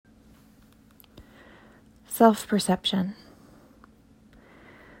Self-perception.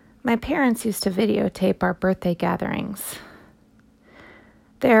 My parents used to videotape our birthday gatherings.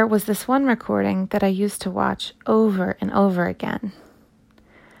 There was this one recording that I used to watch over and over again.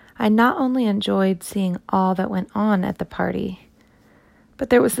 I not only enjoyed seeing all that went on at the party, but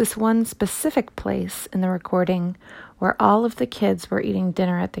there was this one specific place in the recording where all of the kids were eating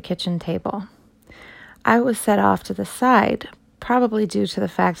dinner at the kitchen table. I was set off to the side, probably due to the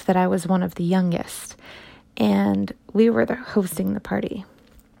fact that I was one of the youngest, and we were hosting the party.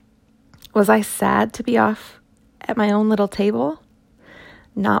 Was I sad to be off at my own little table?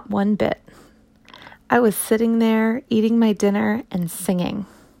 Not one bit. I was sitting there eating my dinner and singing.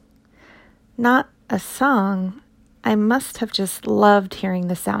 Not a song. I must have just loved hearing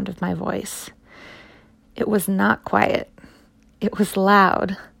the sound of my voice. It was not quiet. It was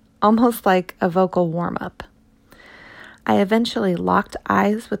loud, almost like a vocal warm-up. I eventually locked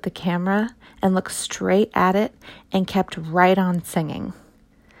eyes with the camera and looked straight at it and kept right on singing.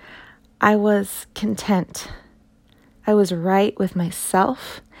 I was content. I was right with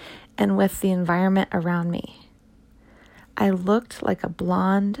myself and with the environment around me. I looked like a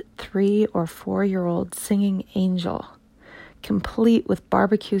blonde 3 or 4-year-old singing angel, complete with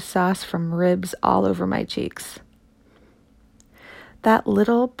barbecue sauce from ribs all over my cheeks. That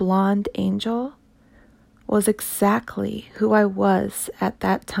little blonde angel was exactly who I was at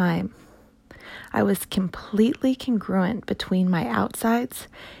that time. I was completely congruent between my outsides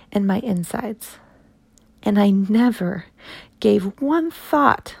and my insides. And I never gave one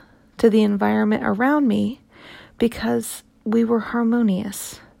thought to the environment around me because we were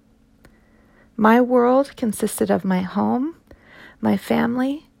harmonious. My world consisted of my home, my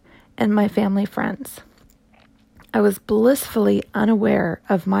family, and my family friends. I was blissfully unaware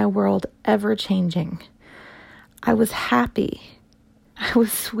of my world ever changing. I was happy. I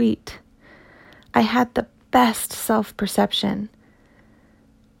was sweet. I had the best self-perception.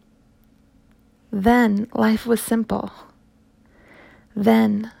 Then life was simple.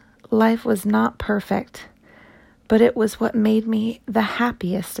 Then life was not perfect, but it was what made me the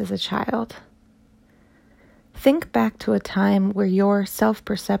happiest as a child. Think back to a time where your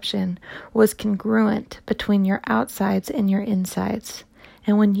self-perception was congruent between your outsides and your insides,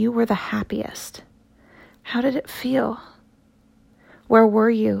 and when you were the happiest. How did it feel? Where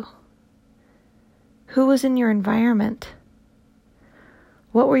were you? Who was in your environment?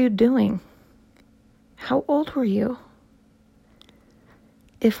 What were you doing? How old were you?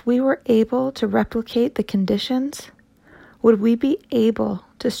 If we were able to replicate the conditions, would we be able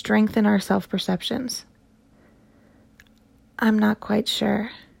to strengthen our self-perceptions? I'm not quite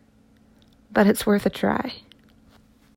sure, but it's worth a try.